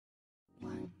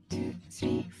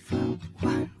three, four,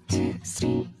 1, 2,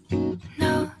 3.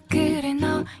 너 그래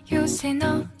너 요새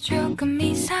너 조금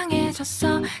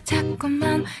이상해졌어.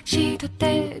 자꾸만 시도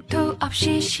때도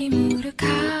없이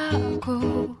시무룩하고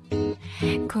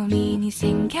고민이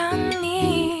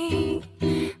생겼니?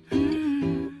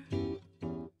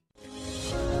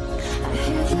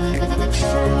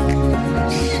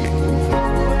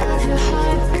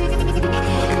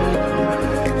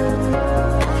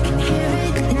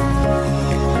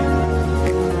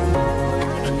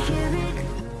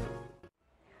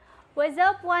 What's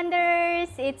up, Wonders?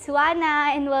 It's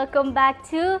Wanna and welcome back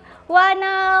to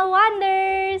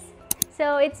WannaWONDERS!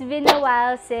 So, it's been a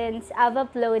while since I've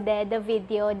uploaded the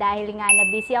video dahil nga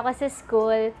na-busy ako sa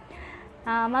school.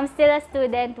 I'm still a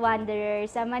student,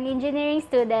 Wanderers. I'm an engineering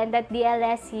student at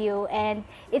DLSU and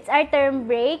it's our term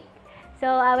break. So,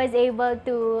 I was able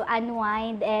to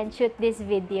unwind and shoot this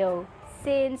video.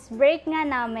 Since break nga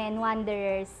namin,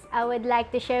 Wanderers, I would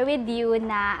like to share with you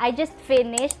na I just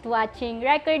finished watching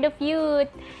Record of Youth.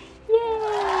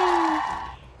 Yay!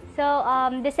 So,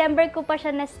 December ko pa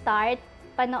siya na-start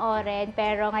panoorin,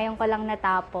 pero ngayon ko lang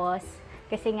natapos.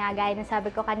 Kasi nga, gaya ng sabi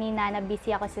ko kanina, na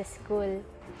busy ako sa school.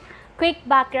 Quick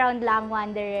background lang,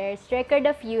 Wanderers. Record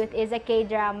of Youth is a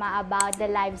K-drama about the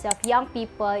lives of young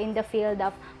people in the field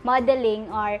of modeling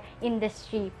or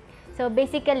industry. So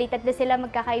basically, tatlo sila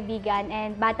magkakaibigan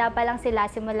and bata pa lang sila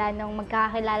simula nung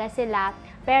magkakakilala sila,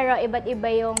 pero iba't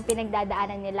iba yung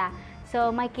pinagdadaanan nila.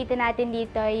 So makikita natin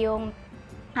dito yung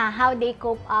how they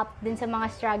cope up dun sa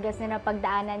mga struggles na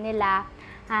napagdaanan nila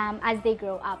as they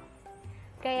grow up.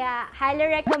 Kaya highly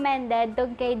recommended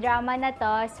tong K-drama na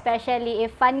to, especially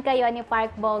if fan kayo ni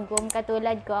Park Bo-gum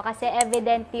katulad ko, kasi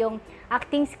evident yung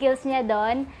acting skills niya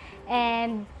doon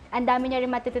and ang dami niya rin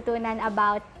matututunan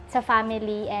about sa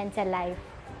family and sa life.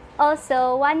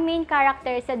 Also, one main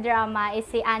character sa drama is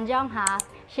si Ahn Jeong-ha.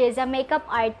 She is a makeup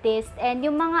artist and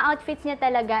yung mga outfits niya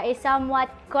talaga is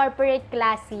somewhat corporate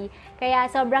classy.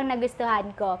 Kaya sobrang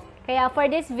nagustuhan ko. Kaya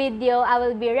for this video, I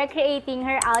will be recreating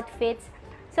her outfits.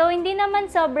 So, hindi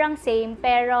naman sobrang same,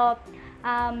 pero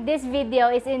this video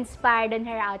is inspired on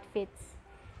her outfits.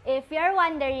 If you're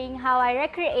wondering how I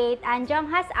recreate Ahn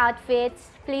Jeong-ha's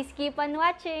outfits, please keep on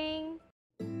watching!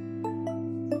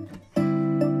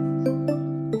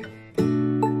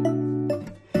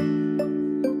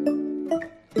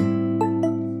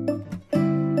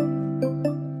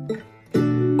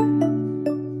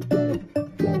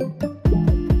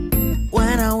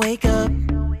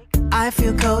 I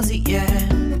feel cozy, yeah.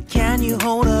 Can you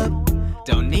hold up?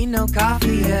 Don't need no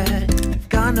coffee yet.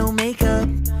 Got no makeup.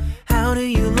 How do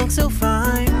you look so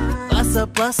fine? Bust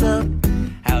up, bust up.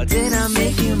 How did I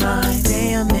make you mine?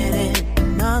 Stay a minute,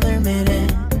 another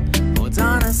minute. Hold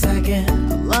on a second,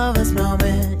 I love this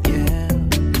moment, yeah.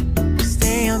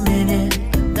 Stay a minute,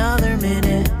 another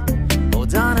minute.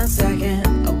 Hold on a second,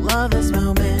 I love this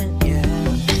moment, yeah.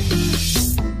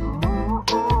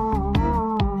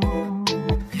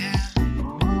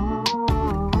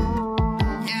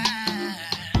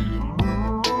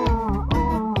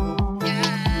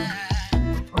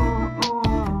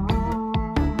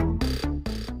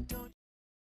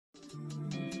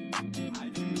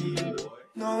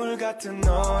 노을 같은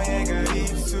너의 그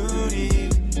입술이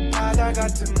바다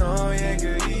같은 너의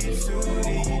그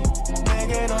입술이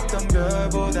내겐 어떤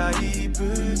별보다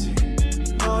이쁘지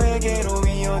너에게로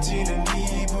이어지는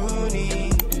기분이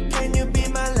Can you be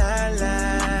my la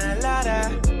la la la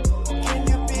Can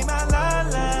you be my la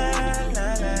la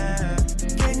la la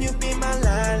Can you be my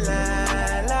la la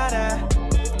la la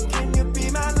Can you be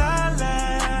my la la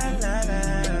la la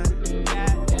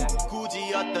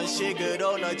굳이 어떤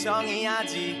식으로 널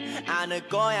정의하지 않을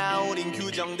거야 우린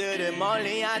규정들을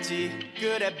멀리하지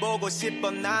그래 보고 싶어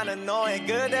나는 너의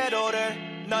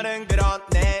그대로를 너는 그런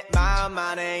내 마음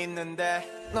안에 있는데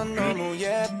넌 너무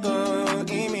예뻐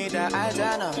이미 다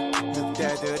알잖아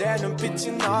늑대들의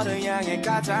눈빛이 너를 향해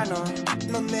가잖아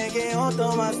넌 내게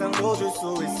어떤 환상도 줄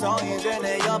수 있어 이제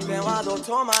내 옆에 와도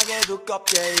토막에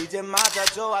두껍게 이제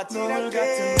맞아줘 아찔하게 노을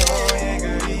같은 너의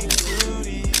그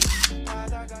입술이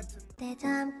바다 같은 때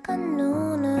잠깐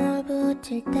눈을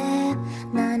붙일 때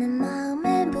나는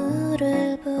마음에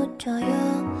물을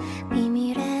붙여요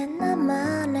비밀의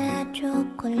나만의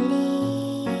초콜릿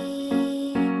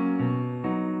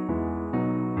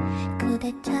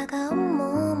그대 차가운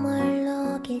몸을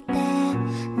녹일 때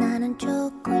나는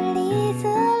초콜릿을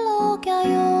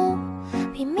녹여요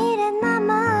비밀의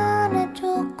나만의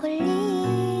초콜릿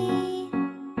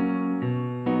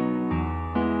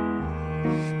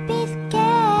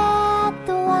비스켓도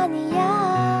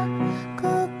아니야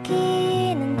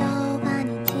쿠키는 더욱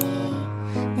아니지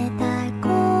내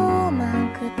달콤한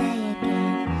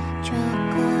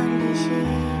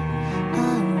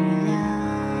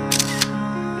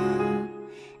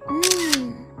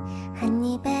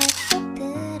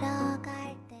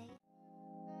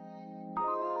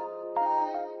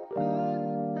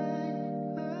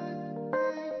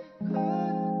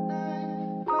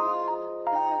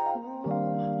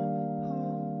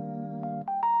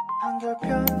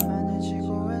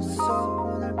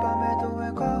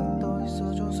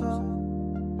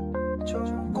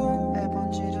좋은 꿈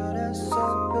매번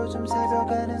지랄했어. 요즘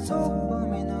새벽에는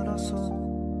소음이 늘었어.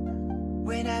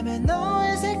 왜냐면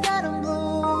너의 색깔은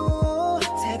blue.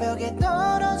 새벽에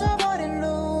떨어져 버린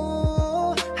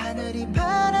루. 하늘이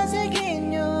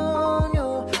파란색인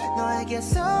요요.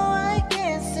 너에게서 I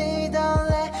can see the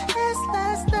last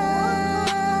night.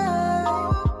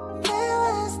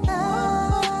 Last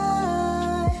night.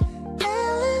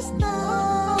 Last night.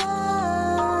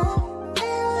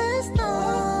 Last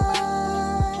night.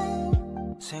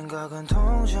 생각은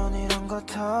동전이란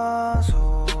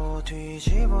같아서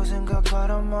뒤집어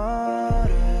생각하란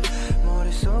말에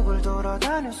머릿속을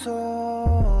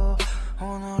돌아다녔어.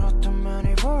 오늘 어떤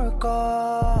면이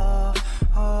볼까.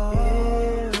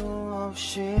 이유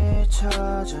없이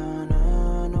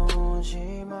찾아는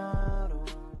오지 마라.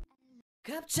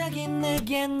 갑자기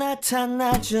내게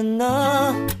나타나준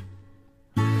너.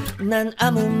 난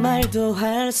아무 말도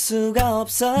할 수가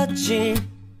없었지.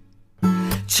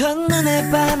 첫눈에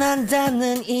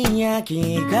반한다는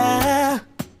이야기가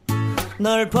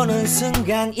널 보는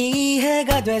순간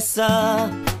이해가 됐어.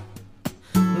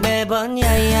 매번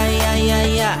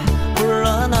야야야야야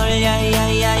불러 널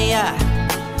야야야야.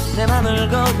 내 맘을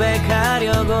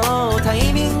고백하려고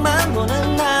타이밍만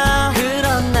보는 나.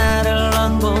 그런 나를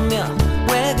넌 보며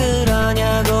왜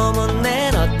그러냐고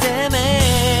묻네. 너 때문에.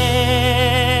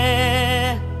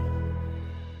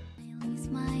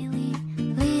 Smiley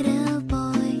little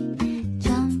boy,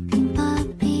 jumping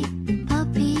puppy,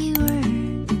 puppy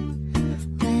world,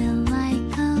 where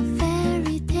like a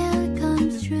fairy tale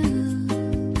comes true.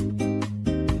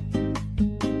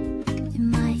 It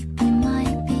might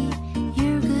be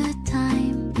your good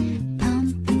time,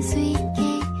 pumping sweet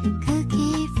cake,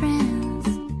 cookie friends.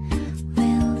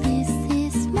 Well, this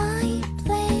is my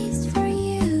place for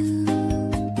you.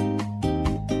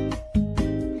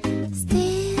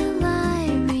 Still I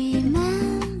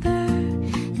remember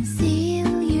and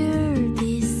still your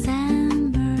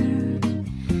December,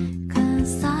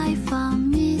 'cause I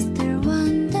found Mr.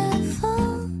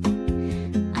 Wonderful.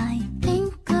 I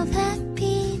think of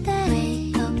happy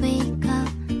day. Wake up,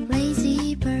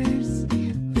 lazy birds.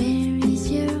 Where is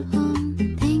your home?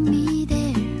 Take me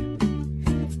there.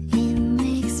 It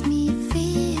makes me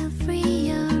feel free,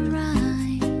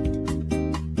 alright.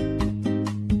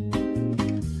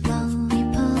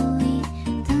 Lollipolly,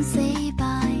 don't say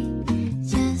bye.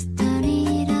 Just turn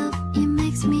it up, it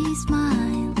makes me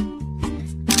smile.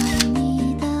 I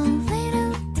need a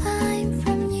little time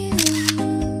from you.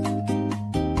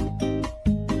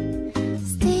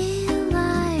 Still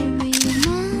I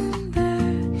remember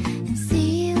and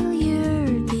still your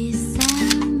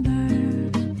December,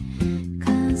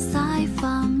 'cause I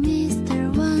found Mr.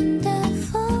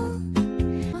 Wonderful.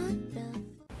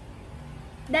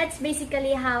 That's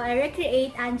basically how I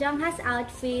recreate Ahn Jeong-ha's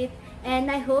outfit, and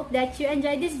I hope that you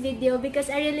enjoyed this video because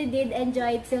I really did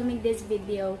enjoy filming this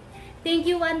video. Thank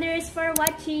you, Wonders, for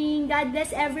watching. God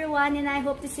bless everyone, and I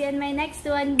hope to see you in my next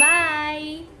one.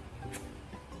 Bye!